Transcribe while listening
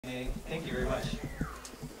evening. Thank you very much.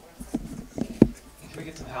 Can we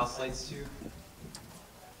get some house lights too?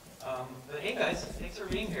 But hey guys, thanks for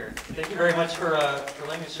being here. Thank you very much for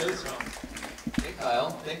letting us show this film. Hey Kyle,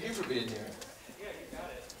 thank you for being here. Yeah, you got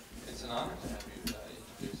it. It's an honor to have you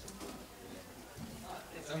introduce him.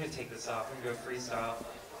 I'm going to take this off. I'm going to go freestyle.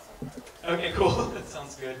 Okay, cool. That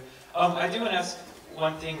sounds good. I do want to ask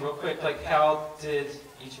one thing real quick. Like, how did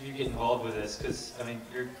each of you get involved with this? Because, I mean,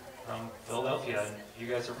 you're from Philadelphia, and you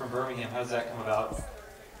guys are from Birmingham. How does that come about?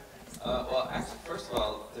 Well, actually, first of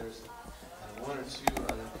all, there's one or two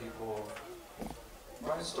other people.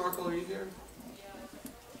 Brian Storkel, are you here?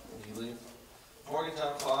 Did you leave?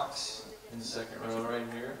 Morgantown Fox in the second row right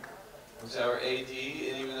here was our AD,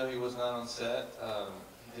 and even though he was not on set,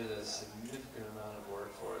 he did a significant amount of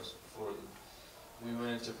work for us before we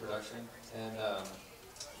went into production. And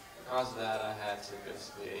because of that, I had to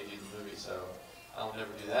basically AD the movie, so I'll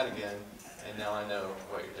never do that again, and now I know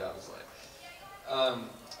what your job is like.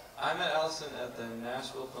 I met Allison at the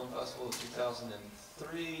Nashville Film Festival in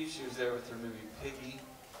 2003. She was there with her movie Piggy,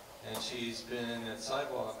 and she's been at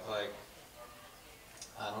Sidewalk like,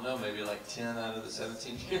 I don't know, maybe like 10 out of the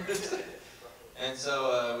 17 years. And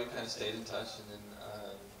so we kind of stayed in touch, and then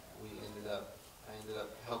I ended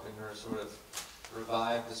up helping her sort of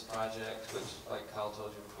revive this project, which, like Kyle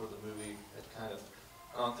told you before, the movie had kind of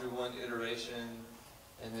gone through one iteration,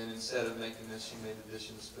 and then instead of making this, she made the Dish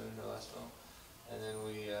and the Spoon, her last film. And then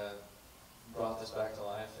we brought this back to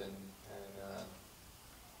life, and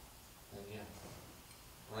yeah.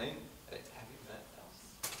 Lane, hey, have you met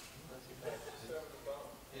Allison?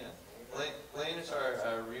 Yeah, Lane is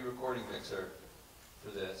our re-recording mixer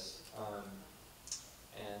for this,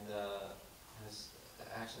 and has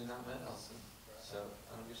actually not met Allison. So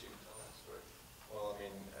I don't guess you can tell that story. Well, I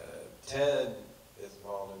mean, Ted is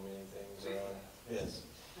involved in many things around his.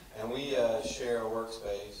 And we share a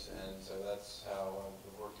workspace, and so that's how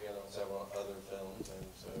we've worked together on several other films. And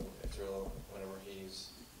so it's real whenever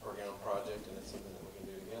he's working on a project and it's something that we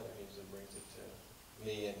can do together, he usually brings it to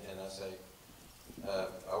me. And I say,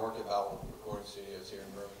 I work at Valve Recording Studios here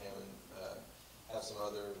in Birmingham, and have some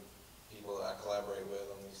other people that I collaborate with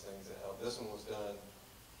on these things that help. This one was done,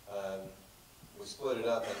 we split it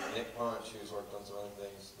up, and Nick Punch, who's worked on some other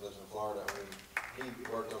things, lives in Florida. He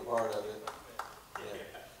worked on part of it.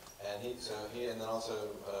 Yeah. And and then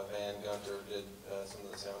also Van Gunter did some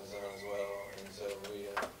of the sound design as well, and so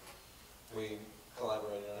we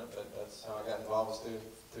collaborated on it. But that's how I got involved, was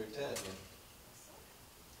through Ted. Yeah.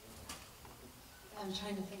 I'm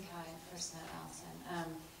trying to think how I first met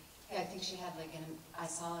Allison. Yeah, I think she had I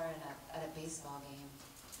saw her at a baseball game,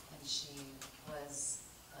 and she was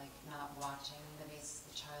like not watching the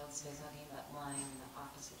child's baseball game, but lying in the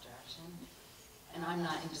opposite direction. And I'm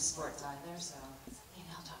not into sports either, so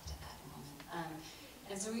maybe I'll talk to that in a moment.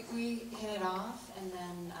 And so we hit it off, and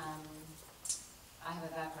then I have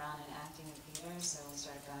a background in acting and theater, so we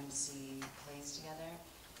started going to see plays together,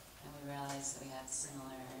 and we realized that we had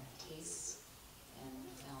similar tastes in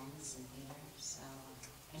films and theater. So,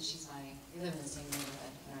 and we live in the same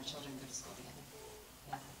neighborhood, and our children go to school together.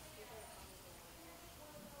 Yeah.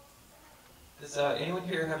 Does anyone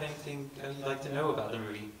here have anything you'd like to know about the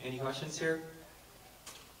movie? Any questions here?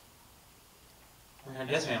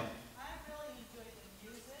 Yes, ma'am. I really enjoyed the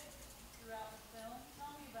music throughout the film.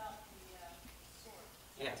 Tell me about the score.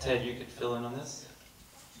 Yeah, Ted, you could fill in on this.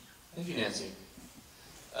 Thank you, Nancy.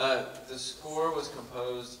 The score was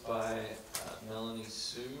composed by Melanie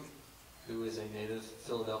Sue, who is a native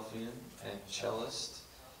Philadelphian and cellist,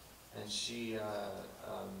 and she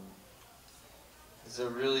is a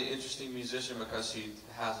really interesting musician because she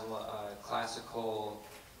has a classical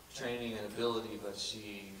training and ability, but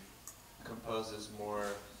she composes more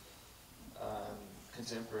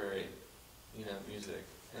contemporary, music,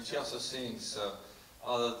 and she also sings. So,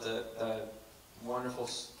 although the wonderful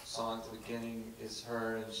song at the beginning is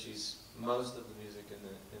her, and most of the music in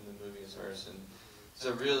the movie is hers, and it's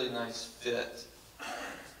a really nice fit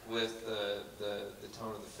with the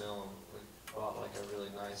tone of the film. We brought like a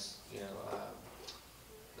really nice,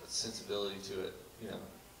 sensibility to it.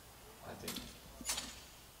 I think.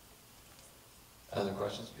 Other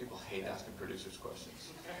questions? People hate asking producers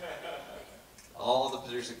questions. All the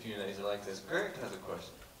producer Q&As are like this. Greg has a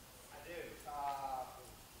question. I do.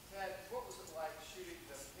 Ted, what was it like shooting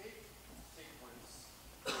the pig sequence?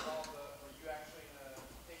 Were you actually in a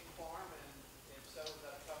pig farm, and if so, was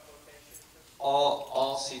that a tough location?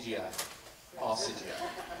 All CGI. All CGI.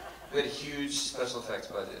 We had a huge special effects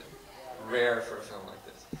budget. Rare for a film like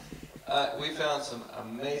this. We found some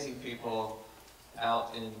amazing people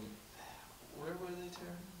out in... Where were they,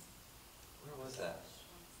 Tara? Where was that?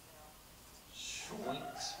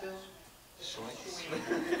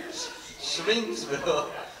 Schwinksville,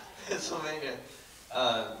 Pennsylvania.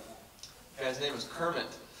 Guy's name was Kermit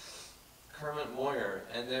Moyer,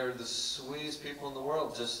 and they were the sweetest people in the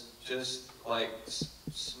world. Just like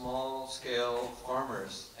small scale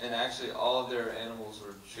farmers, and actually all of their animals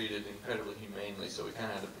were treated incredibly humanely. So we kind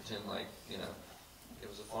of had to pretend like, you know, it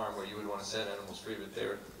was a farm where you would want to set animals free, but they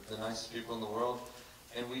were the nicest people in the world.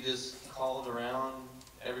 And we just called around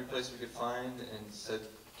every place we could find and said,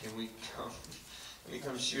 can we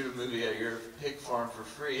come shoot a movie at your pig farm for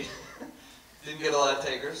free? Didn't get a lot of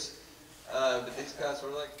takers, but these guys were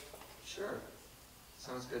like, sure,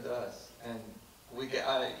 sounds good to us. And we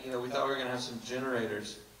thought we were going to have some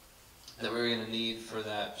generators that we were going to need for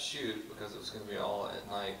that shoot because it was going to be all at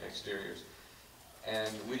night exteriors.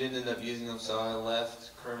 And we didn't end up using them, so I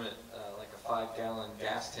left Kermit like a 5-gallon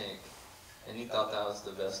gas tank, and he thought that was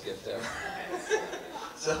the best gift ever.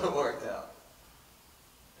 So it worked out.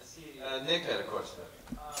 Nick had a question.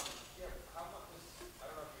 Yeah, how much I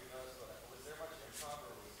don't know if you noticed, but was there much improv,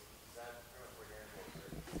 or was that kind of where your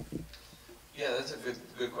involved? Yeah, that's a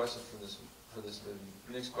good question for this movie.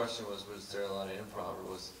 Nick's question was there a lot of improv,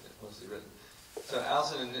 or was it mostly written? So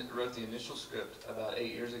Allison wrote the initial script about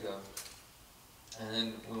 8 years ago, and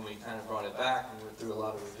then when we kind of brought it back, we went through a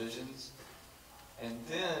lot of revisions. And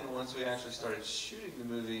then once we actually started shooting the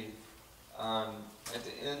movie, at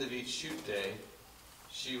the end of each shoot day,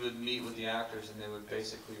 she would meet with the actors and they would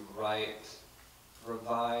basically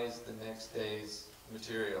revise the next day's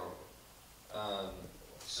material.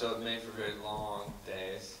 So it made for very long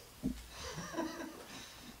days.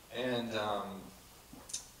 And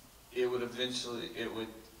it would eventually,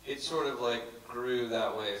 it sort of like grew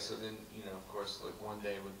that way. So then, you know, of course, like one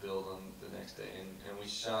day would build on the next day. And we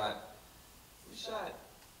shot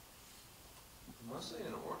mostly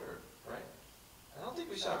in order, right? I don't think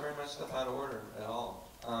we shot very much stuff out of order at all.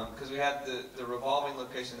 Because we had the revolving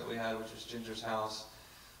location that we had, which was Ginger's house.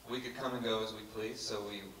 We could come and go as we pleased, so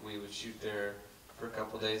we would shoot there for a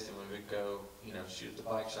couple of days, then we would go, you know, shoot at the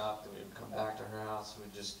bike shop, then we would come back to her house, and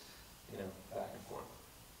we'd just, you know, back and forth.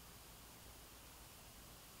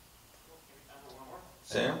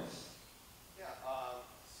 Sam? Yeah,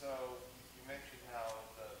 so you mentioned how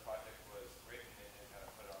the project was written and kind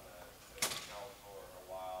of put on the shelf for a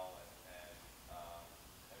while and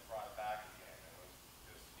brought back again. It was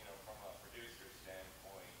just, you know, from a producer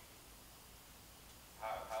standpoint,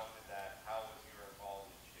 how was your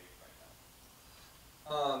involvement shaped right now?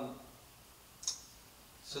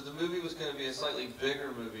 So the movie was going to be a slightly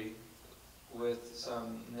bigger movie with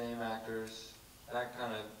some name actors. That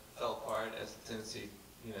kind of fell apart as the tendency,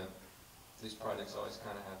 you know, these projects always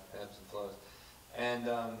kind of have ebbs and flows. And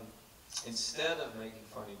instead of making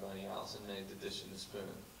Funny Bunny, Allison made The Dish and the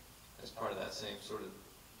Spoon as part of that same sort of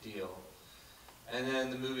deal. And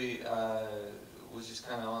then the movie was just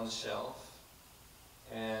kind of on the shelf,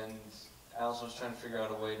 and Allison was trying to figure out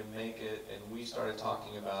a way to make it, and we started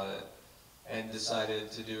talking about it and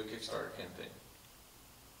decided to do a Kickstarter campaign.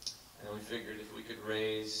 And we figured if we could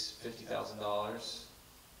raise $50,000,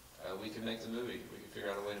 we could make the movie. We could figure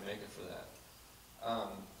out a way to make it for that.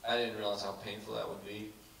 I didn't realize how painful that would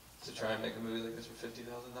be to try and make a movie like this for $50,000,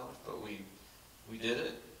 but we did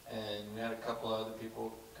it, and we had a couple of other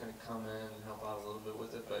people kind of come in and help out a little bit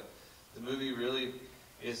with it. But the movie really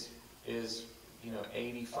is you know,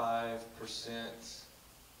 85%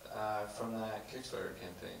 from that Kickstarter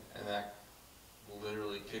campaign, and that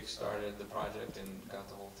literally kick-started the project and got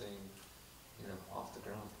the whole thing, you know, off the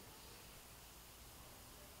ground.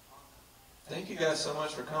 Thank you guys so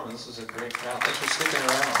much for coming. This was a great crowd. Thanks for sticking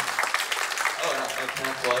around. Oh, can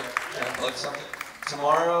I plug something?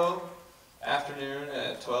 Tomorrow afternoon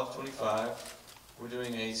at 12:25, we're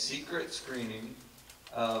doing a secret screening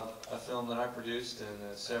of a film that I produced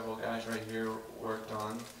and several guys right here worked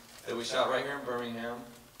on, that we shot right here in Birmingham.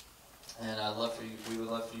 And we would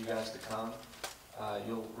love for you guys to come.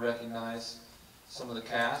 You'll recognize some of the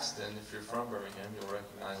cast, and if you're from Birmingham, you'll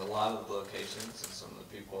recognize a lot of the locations and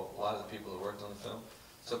a lot of the people that worked on the film.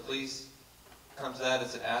 So please come to that.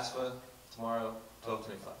 It's at ASFA tomorrow,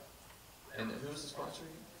 12:25. And who's the sponsor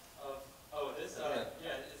again? It's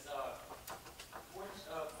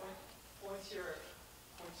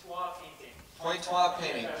Pointois Painting. Pointois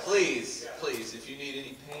Painting. Please, if you need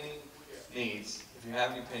any painting needs, if you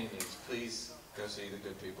have any painting needs, please go see the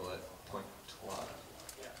good people at Pointois.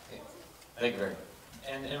 Thank you very much.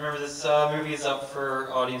 And remember, this movie is up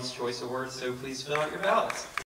for Audience Choice Awards, so please fill out your ballots.